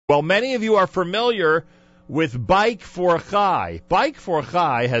Well, many of you are familiar with Bike for Chai. Bike for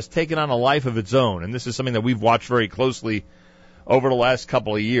Chai has taken on a life of its own, and this is something that we've watched very closely over the last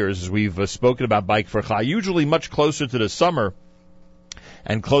couple of years as we've spoken about Bike for Chai, usually much closer to the summer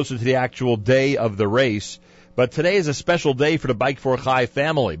and closer to the actual day of the race. But today is a special day for the Bike for Chai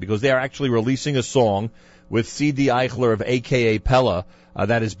family because they are actually releasing a song with C.D. Eichler of A.K.A. Pella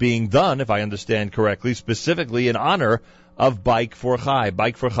that is being done, if I understand correctly, specifically in honor of Bike for Chai.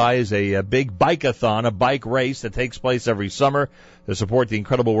 Bike for Chai is a big bike-a-thon, a bike race that takes place every summer to support the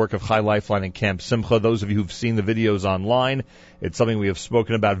incredible work of Chai Lifeline and Camp Simcha. Those of you who've seen the videos online, it's something we have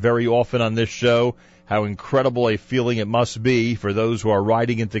spoken about very often on this show, how incredible a feeling it must be for those who are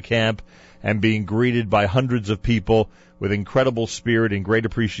riding into camp and being greeted by hundreds of people with incredible spirit and great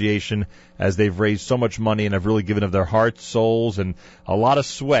appreciation as they've raised so much money and have really given of their hearts, souls, and a lot of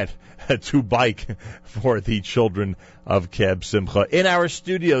sweat to Bike for the children of Camp Simcha. In our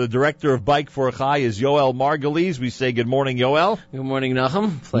studio, the director of Bike for Chai is Yoel Margulies. We say good morning, Yoel. Good morning,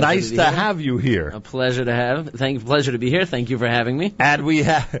 Nachum. Nice to have you here. A pleasure to have. Pleasure to be here. Thank you for having me. And we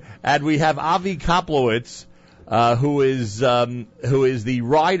have Avi Koplowitz, who is a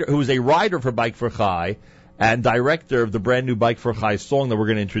rider for Bike for Chai and director of the brand new Bike for Chai song that we're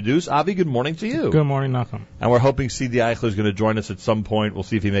going to introduce. Avi, good morning to you. Good morning, Nachum. And we're hoping C.D. Eichler is going to join us at some point. We'll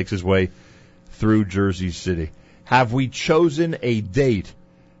see if he makes his way through Jersey City. Have we chosen a date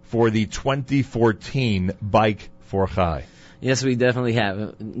for the 2014 Bike for Chai? Yes, we definitely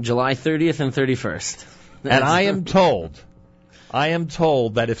have. July 30th and 31st. And I am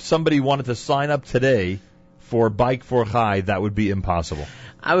told that if somebody wanted to sign up today for Bike for Chai, that would be impossible.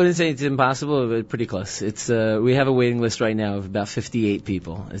 I wouldn't say it's impossible, but pretty close. It's we have a waiting list right now of about 58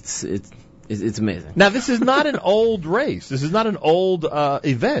 people. It's amazing. Now, this is not an old race. This is not an old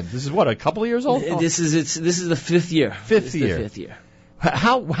event. This is what, a couple of years old? This is the fifth year. Fifth year.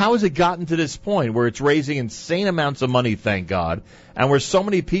 How has it gotten to this point where it's raising insane amounts of money, thank God, and where so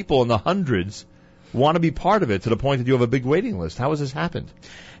many people in the hundreds want to be part of it to the point that you have a big waiting list? How has this happened?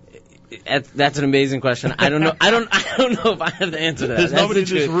 That's an amazing question. I don't know. I don't know if I have the answer to that. There's nobody in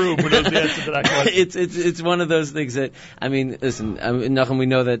this room who knows the answer to that question. It's one of those things that, I mean, listen, Nachum, we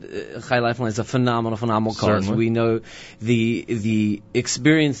know that Chai Lifeline is a phenomenal cause. Certainly. We know the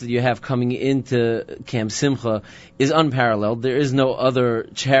experience that you have coming into Camp Simcha is unparalleled. There is no other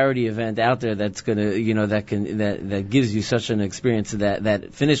charity event out there that's gonna, that gives you such an experience,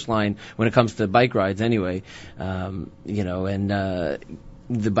 that finish line when it comes to bike rides anyway.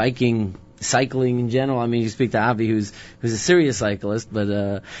 The biking, cycling in general. I mean, you speak to Avi, who's a serious cyclist,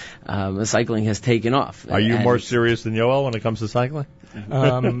 but cycling has taken off. Are you more serious than Yoel when it comes to cycling?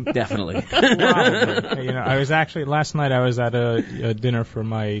 Definitely. Wow. I was actually last night. I was at a dinner for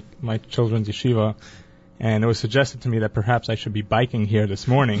my children's yeshiva, and it was suggested to me that perhaps I should be biking here this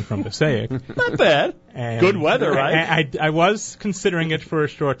morning from Passaic. Not bad. And good weather, right? I was considering it for a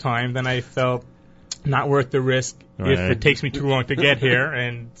short time. Then I felt not worth the risk if it takes me too long to get here.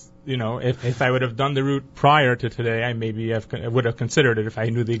 And, if I would have done the route prior to today, I would have considered it if I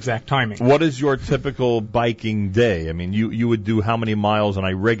knew the exact timing. What is your typical biking day? I mean, you would do how many miles on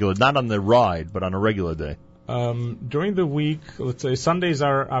a regular, not on the ride, but on a regular day? During the week, let's say Sundays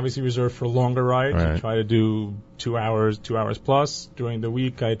are obviously reserved for longer rides. Right. I try to do 2 hours plus. During the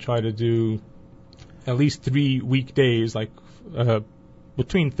week, I try to do at least 3 weekdays, like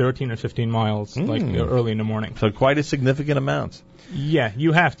between 13 and 15 miles, like early in the morning. So quite a significant amount. Yeah,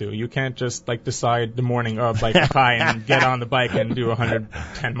 you have to. You can't just decide the morning of Bike for Chai and get on the bike and do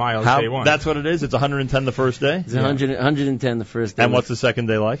 110 miles day one. That's what it is? It's 110 the first day? It's 110 the first day. And what's the second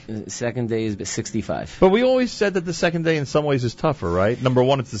day like? The second day is 65. But we always said that the second day in some ways is tougher, right? Number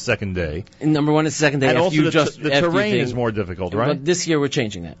one, it's the second day. And number one, it's the second day. And after also the terrain is more difficult, right? But this year we're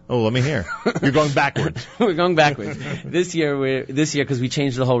changing that. Oh, let me hear. You're going backwards. We're going backwards. This year because we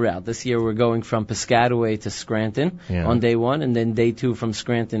changed the whole route. This year we're going from Piscataway to Scranton on day one, and then day two from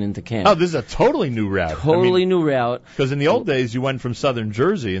Scranton into camp. Oh, this is a totally new route. New route. Because in the old days you went from southern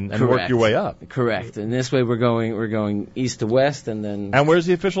Jersey and worked your way up. Correct. And this way we're going east to west, and then. And where's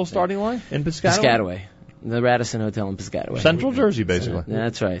the official starting line? In Piscataway? Piscataway. The Radisson Hotel in Piscataway. Central Jersey, basically.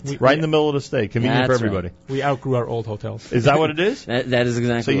 That's right. Right in the middle of the state. Convenient for everybody. Right. We outgrew our old hotels. Is that what it is? That is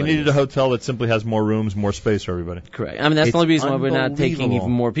exactly So you needed a hotel that simply has more rooms, more space for everybody. Correct. I mean, that's the only reason why we're not taking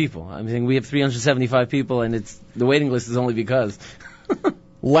even more people. I mean, we have 375 people, and the waiting list is only because.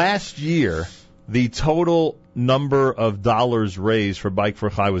 Last year, the total number of dollars raised for Bike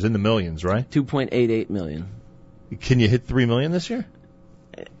for Chai was in the millions, right? 2.88 million. Can you hit 3 million this year?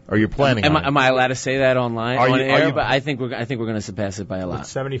 Or you're planning on it? Am I allowed to say that online? Are you? But I think we're going to surpass it by a lot. With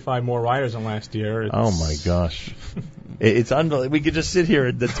 75 more riders than last year. Oh my gosh. It's unbelievable. We could just sit here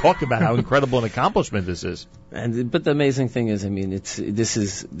and talk about how incredible an accomplishment this is. But the amazing thing is, I mean, this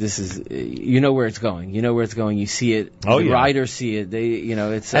is you know where it's going. You know where it's going. You see it. Oh, the yeah. riders see it.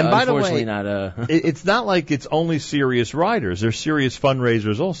 It's and by unfortunately the way, not a. It's not like it's only serious riders. There's serious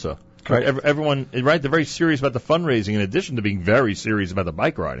fundraisers also. Right? Everyone, right? They're very serious about the fundraising in addition to being very serious about the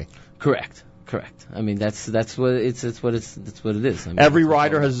bike riding. Correct. I mean, that's what it is. I mean, every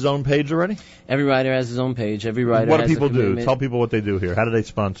rider has his own page already? Every rider has his own page. Every rider What has do people a commitment. do? Tell people what they do here. How do they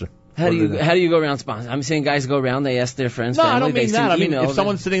sponsor? How do you go around sponsor? I'm saying guys go around, they ask their friends, No, family, I don't mean they that. I mean, email, if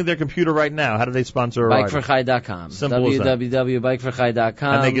someone's sitting at their computer right now, how do they sponsor a rider? Bikeforchai.com. Simple as that.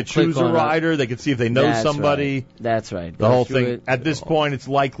 www.bikeforchai.com. And they could choose a rider. They could see if they know somebody. Right. That's right. The whole thing. At this point, it's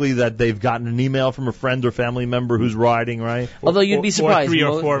likely that they've gotten an email from a friend or family member who's riding, right? Although you'd be surprised. Or 3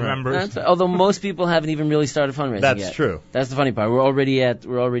 or 4 members. Right. Although most people haven't even really started fundraising yet. That's true. That's the funny part. We're already at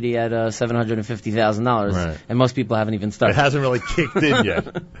 $750,000, right. And most people haven't even started. It hasn't really kicked in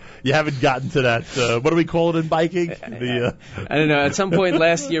yet. You haven't gotten to that. What do we call it in biking? I don't know. At some point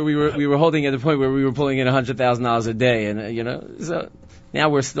last year, we were holding at the point where we were pulling in $100,000 a day, and so now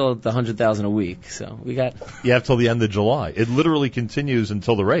we're still at the $100,000 a week. So we got. You have till the end of July. It literally continues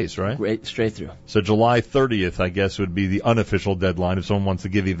until the race, right? Straight through. So July 30th, I guess, would be the unofficial deadline. If someone wants to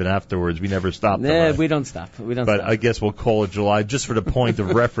give even afterwards, we never stop. We don't stop. But I guess we'll call it July just for the point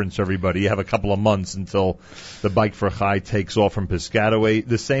of reference. Everybody, you have a couple of months until the Bike for Chai takes off from Piscataway.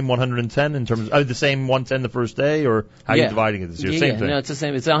 The same 110 in terms, the same 110 the first day, or how are you dividing it this year? Same thing. No, it's the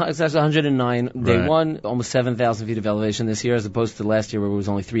same. It's 109 day one, almost 7,000 feet of elevation this year, as opposed to last year where it was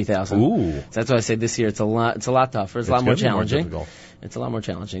only 3,000. Ooh. So that's why I say this year it's a lot tougher. It's a lot more challenging. It's a lot more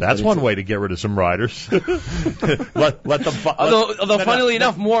challenging. That's one way to get rid of some riders. let them. Although funnily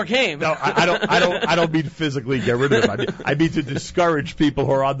enough, more came. No, I don't mean physically get rid of them. I mean to discourage people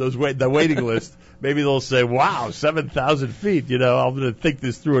who are on the waiting list. Maybe they'll say, "Wow, 7,000 feet. I'm going to think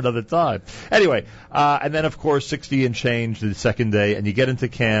this through another time." Anyway, and then of course 60 and change the second day, and you get into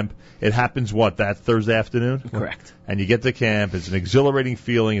camp. It happens that Thursday afternoon? Correct. And you get to camp. It's an exhilarating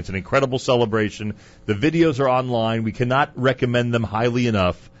feeling. It's an incredible celebration. The videos are online. We cannot recommend them highly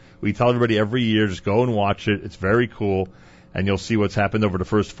enough. We tell everybody every year, just go and watch it. It's very cool. And you'll see what's happened over the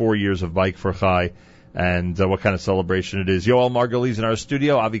first 4 years of Bike for Chai and what kind of celebration it is. Yoel Margoli's in our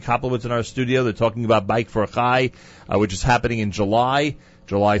studio. Avi Koplowitz in our studio. They're talking about Bike for Chai, which is happening in July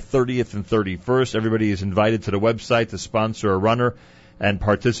 30th and 31st. Everybody is invited to the website to sponsor a runner and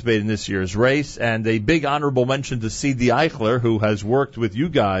participate in this year's race. And a big honorable mention to C.D. Eichler, who has worked with you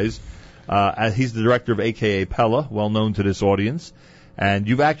guys. He's the director of AKA Pella, well known to this audience. And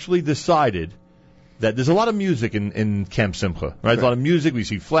you've actually decided that there's a lot of music in Camp Simcha, right? There's a lot of music. We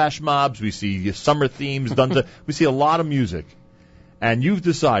see flash mobs. We see summer themes done. We see a lot of music. And you've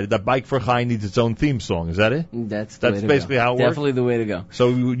decided that Bike for Chai needs its own theme song. Is that it? That's basically how it works? Definitely the way to go. So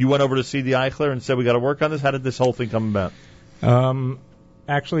you went over to C.D. Eichler and said, we got to work on this? How did this whole thing come about?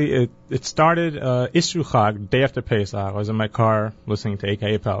 Actually, it started Isru Chag, day after Pesach. I was in my car listening to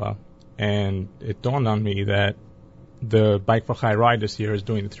AKA Pella, and it dawned on me that the Bike for Chai ride this year is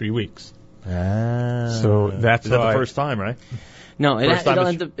doing the 3 weeks. So that's the first time, right? No, it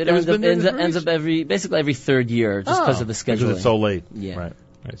ends up every third year just because of the scheduling. Because it's so late. Yeah. Right.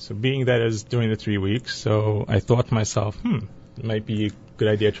 So being that it's doing the 3 weeks, so I thought to myself, it might be a good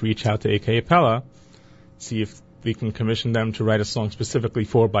idea to reach out to AKA Pella, see if we can commission them to write a song specifically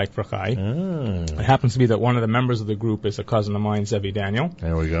for Bike for Chai. It happens to be that one of the members of the group is a cousin of mine, Zevi Daniel.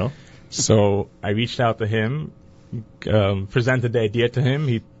 There we go. So I reached out to him, presented the idea to him.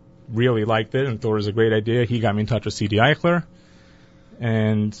 He really liked it and thought it was a great idea. He got me in touch with C.D. Eichler.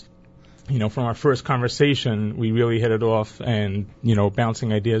 And, from our first conversation, we really hit it off and,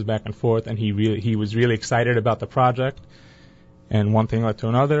 bouncing ideas back and forth. And he was really excited about the project. And one thing led to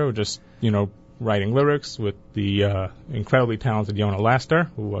another. We're just, writing lyrics with the incredibly talented Yonah Laster,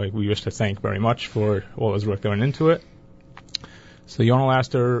 who we wish to thank very much for all his work going into it. So Yonah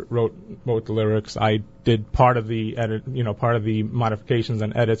Laster wrote the lyrics. I did part of the part of the modifications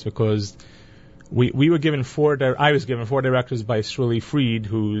and edits because we were given I was given 4 directors by Shirley Freed,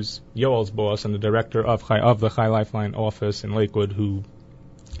 who's Yoel's boss and the director of the Chai Lifeline office in Lakewood, who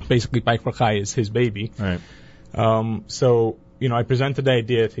basically Bike for Chai is his baby. Right. So I presented the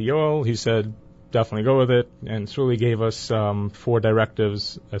idea to Yoel. He said, definitely go with it, and Shirley gave us 4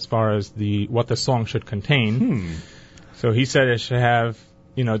 directives as far as what the song should contain. So he said it should have,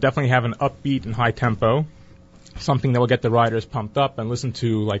 definitely have an upbeat and high tempo, something that will get the riders pumped up and listen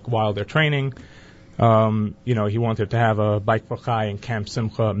to while they're training. He wanted to have a Bike for Chai and Camp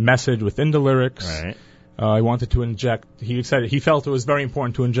Simcha message within the lyrics. Right. He wanted to inject. He said he felt it was very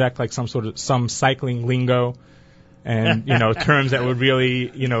important to inject some cycling lingo. and terms that would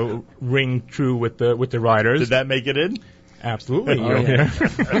really ring true with the riders. Did that make it in? Absolutely.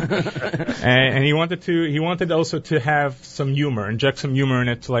 And he wanted also to have some humor, inject some humor in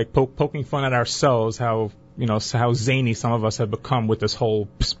it, to like poking fun at ourselves, how zany some of us have become with this whole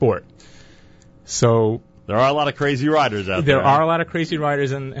sport. So there are a lot of crazy riders out there. There are a lot of crazy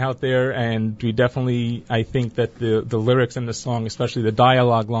riders out there, and we definitely, I think that the lyrics in the song, especially the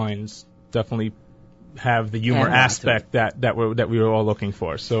dialogue lines, definitely have the humor aspect that we were all looking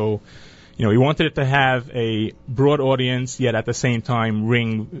for. So, we wanted it to have a broad audience, yet at the same time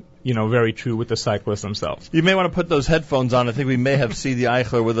ring, very true with the cyclists themselves. You may want to put those headphones on. I think we may have C.D.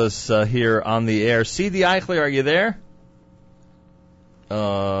 Eichler with us here on the air. C.D. Eichler, are you there?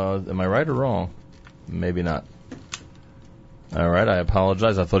 Am I right or wrong? Maybe not. All right, I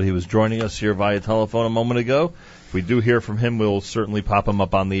apologize. I thought he was joining us here via telephone a moment ago. If we do hear from him, we'll certainly pop him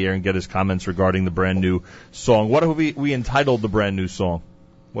up on the air and get his comments regarding the brand new song. What have we entitled the brand new song?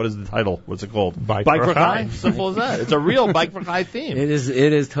 What is the title? What's it called? Bike for Chai. Simple as that. It's a real Bike for Chai theme. It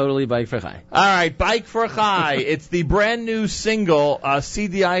is totally Bike for Chai. All right, Bike for Chai. It's the brand new single,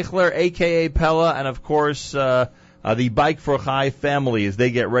 C.D. Eichler, a.k.a. Pella, and of course, the Bike for Chai family as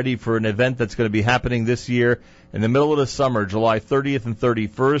they get ready for an event that's going to be happening this year in the middle of the summer, July 30th and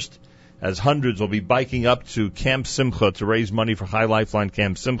 31st, as hundreds will be biking up to Camp Simcha to raise money for Chai Lifeline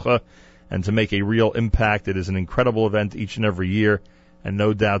Camp Simcha and to make a real impact. It is an incredible event each and every year, and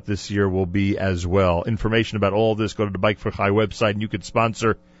no doubt this year will be as well. Information about all of this, go to the Bike for Chai website, and you can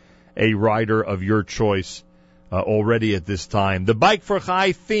sponsor a rider of your choice already at this time. The Bike for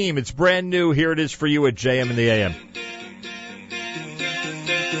Chai theme, it's brand new. Here it is for you at JM in the AM.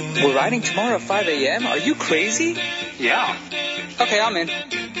 We're riding tomorrow at 5 a.m.? Are you crazy? Yeah. Okay, I'm in.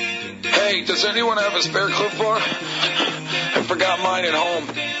 Hey, does anyone have a spare Clif Bar? I forgot mine at home.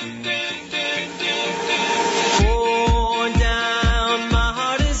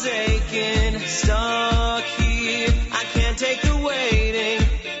 Stuck here, I can't take the waiting.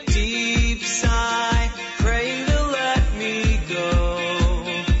 Deep sigh, praying to let me go.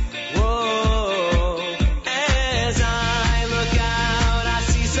 Whoa, as I look out, I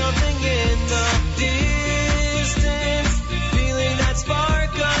see something in the distance, feeling that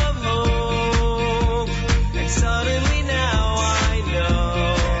spark of hope. And suddenly now I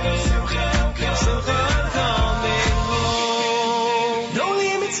know, Simcha, I'm coming home. No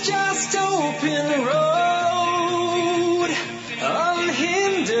limits, just open the road,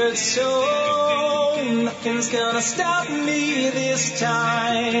 unhindered, so nothing's gonna stop me this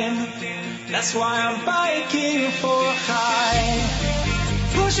time. That's why I'm biking for Chai,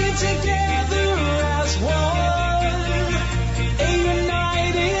 pushing together as one, a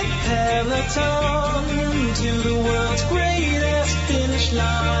united peloton to the world's greatest finish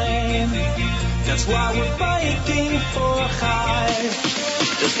line. That's why we're biking for Chai.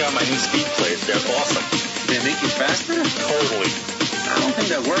 Just got my new speed plates. They're awesome. They make you faster? Totally. I don't think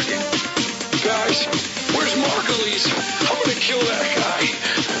they're working. Guys, where's Margulies? I'm going to kill that guy.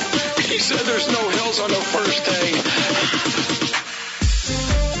 He said there's no hills on the first day.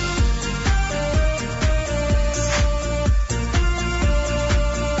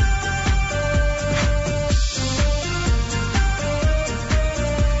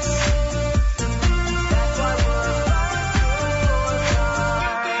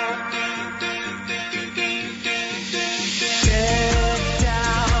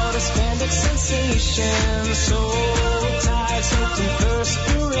 So tired, soaked in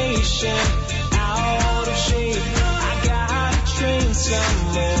perspiration, out of shape. I gotta train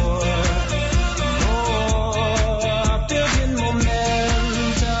some more, building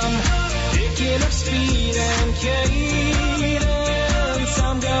momentum, picking up speed and cadence.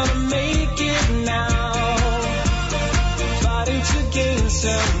 I'm gonna make it now, fighting to gain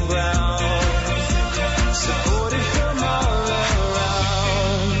some ground, supported from all around.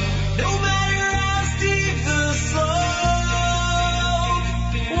 No matter how steep the slope,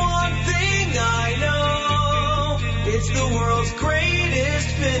 one thing I know, it's the world's greatest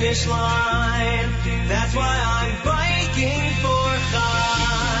finish line. That's why I'm biking for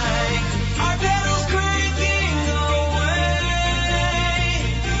Chai. Our pedals cranking away,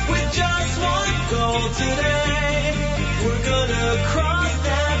 with just one goal today. We're gonna cross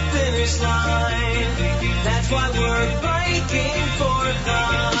that finish line. That's why we're biking for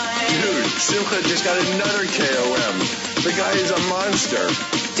Chai. Dude, Simcha just got another KOM. The guy is a monster.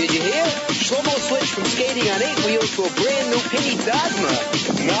 Did you hear? Shlomo switched from skating on 8 wheels to a brand new Penny Dogma.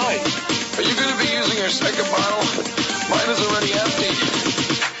 Nice. Are you going to be using your second bottle? Mine is already empty.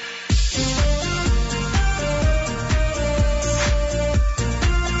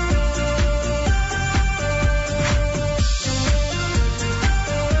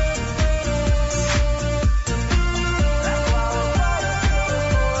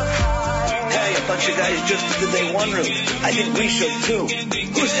 bunch of guys just did the day one route. I think we should too.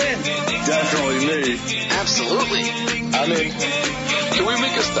 Who's in? Definitely me. Absolutely. I'm in. Can we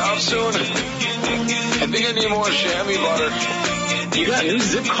make a stop soon? I think I need more chamois butter. You got new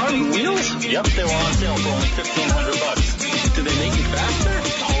Zip carbon wheels? Yep, they were on sale for only $1,500. Do they make you faster?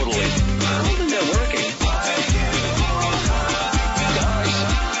 Totally. I don't think they're working. Guys,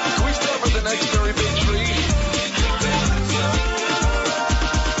 can we stop at the next very big tree?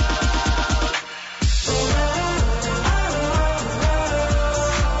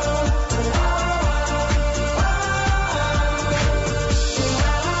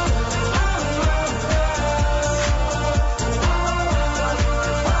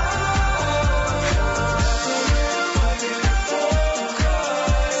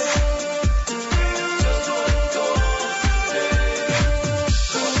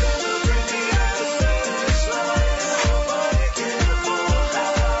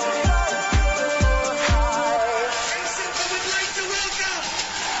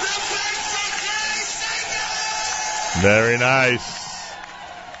 Very nice.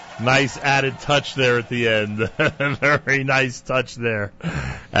 Nice added touch there at the end. Very nice touch there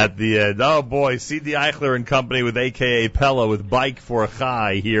at the end. Oh, boy. C.D. Eichler and Company with A.K.A. Pella with Bike for a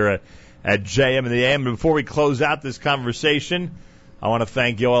Chai here at JM and the AM. And before we close out this conversation, I want to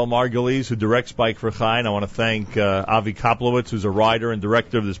thank Yoel Margulies, who directs Bike for a Chai, and I want to thank Avi Koplowitz, who's a writer and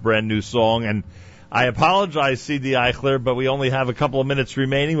director of this brand new song. And I apologize, C.D. Eichler, but we only have a couple of minutes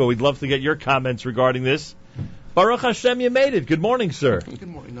remaining, but we'd love to get your comments regarding this. Baruch Hashem, you made it. Good morning, sir. Good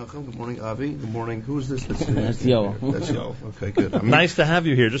morning, Nachum. Good morning, Avi. Good morning. Who is this? That's Yo. That's Yo. Okay, good. Nice to have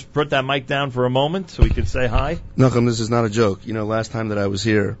you here. Just put that mic down for a moment so we could say hi. Nachum, this is not a joke. You know, last time that I was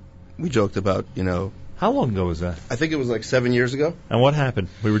here, we joked about, How long ago was that? I think it was like 7 years ago. And what happened?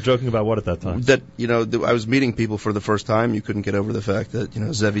 We were joking about what at that time? That, I was meeting people for the first time. You couldn't get over the fact that,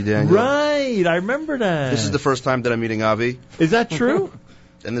 Zevi Daniel. Right, I remember that. This is the first time that I'm meeting Avi. Is that true?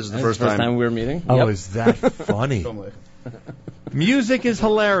 And this is the That's first time we're meeting. Oh, Yep. is that funny? Music is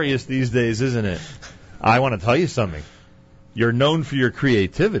hilarious these days, isn't it? I want to tell you something. You're known for your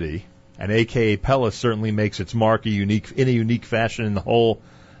creativity, and A.K.A. Pella certainly makes its mark in a unique fashion in the whole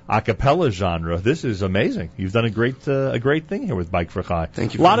a cappella genre. This is amazing. You've done a great thing here with Bike for Chai.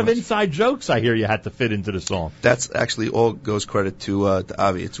 Thank you. A lot of inside jokes I hear you had to fit into the song. That's actually all goes credit to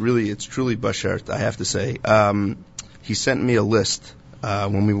Avi. It's truly bashert, I have to say. He sent me a list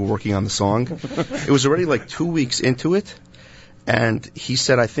when we were working on the song. It was already like 2 weeks into it, and he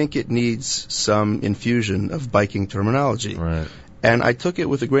said, I think it needs some infusion of biking terminology. Right. And I took it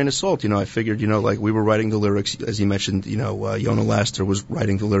with a grain of salt. I figured, like we were writing the lyrics, as he mentioned, Yona Laster was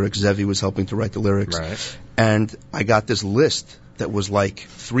writing the lyrics, Zevi was helping to write the lyrics. Right. And I got this list that was like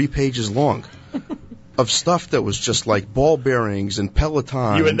 3 pages long of stuff that was just like ball bearings and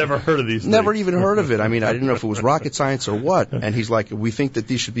Peloton. You had never heard of these things. Never even heard of it. I mean, I didn't know if it was rocket science or what. And he's like, we think that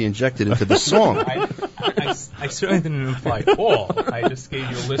these should be injected into the song. I certainly didn't imply all. I just gave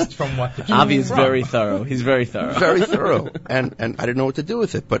you a list from what the Avi is very thorough. He's very thorough. Very thorough. And I didn't know what to do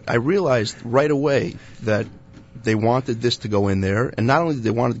with it. But I realized right away that they wanted this to go in there. And not only did they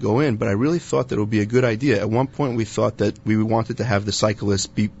want it to go in, but I really thought that it would be a good idea. At one point we thought that we wanted to have the cyclists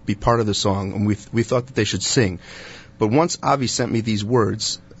be part of the song, and we thought that they should sing. But once Avi sent me these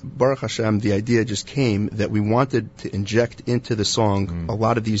words, Baruch Hashem, the idea just came that we wanted to inject into the song a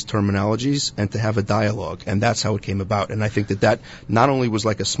lot of these terminologies and to have a dialogue, and that's how it came about. And I think that not only was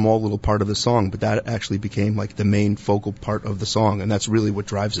like a small little part of the song, but that actually became like the main focal part of the song, and that's really what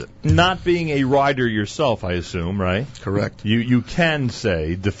drives it. Not being a writer yourself, I assume, right? Correct. You can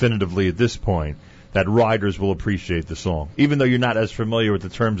say definitively at this point that riders will appreciate the song, even though you're not as familiar with the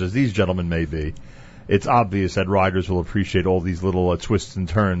terms as these gentlemen may be. It's obvious that riders will appreciate all these little twists and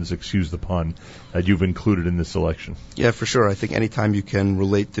turns, excuse the pun, that you've included in this selection. Yeah, for sure. I think anytime you can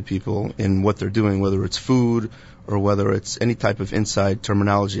relate to people in what they're doing, whether it's food or whether it's any type of inside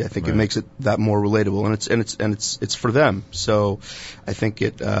terminology, I think it makes it that more relatable, and it's for them. So I think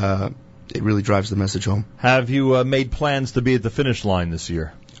it really drives the message home. Have you made plans to be at the finish line this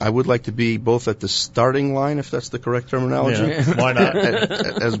year? I would like to be both at the starting line, if that's the correct terminology. Yeah. Why not?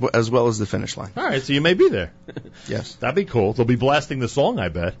 as well as the finish line. All right, so you may be there. Yes. That'd be cool. They'll be blasting the song, I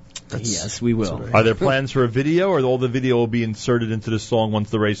bet. Yes, we will. Are there plans for a video, or all the video will be inserted into the song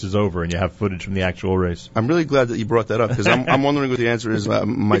once the race is over and you have footage from the actual race? I'm really glad that you brought that up, because I'm wondering what the answer is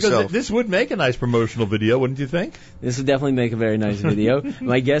myself. Because this would make a nice promotional video, wouldn't you think? This would definitely make a very nice video.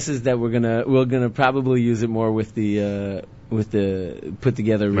 My guess is that we're gonna probably use it more with the put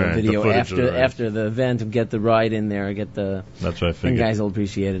together a real Right, the video footage of the race. after the event, get the ride in there, get the. That's what I And figured. guys will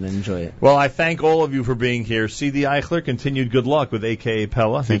appreciate it and enjoy it. Well, I thank all of you for being here. C.D. Eichler, continued good luck with AKA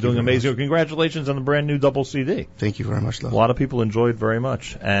Pella. Thank You're you doing very amazing. Congratulations on the brand new double CD. Thank you very much, A love. lot of people enjoyed very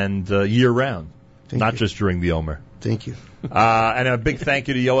much, and year-round, not just during the Omer. Thank you. And a big thank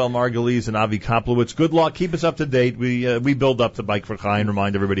you to Yoel Margulies and Avi Koplowitz. Good luck. Keep us up to date. We build up the Bike for Chai and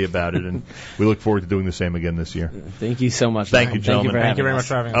remind everybody about it, and we look forward to doing the same again this year. Thank you so much. Thank you, gentlemen. Thank you very much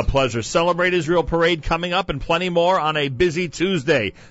for having us. A pleasure. Celebrate Israel Parade coming up and plenty more on a busy Tuesday.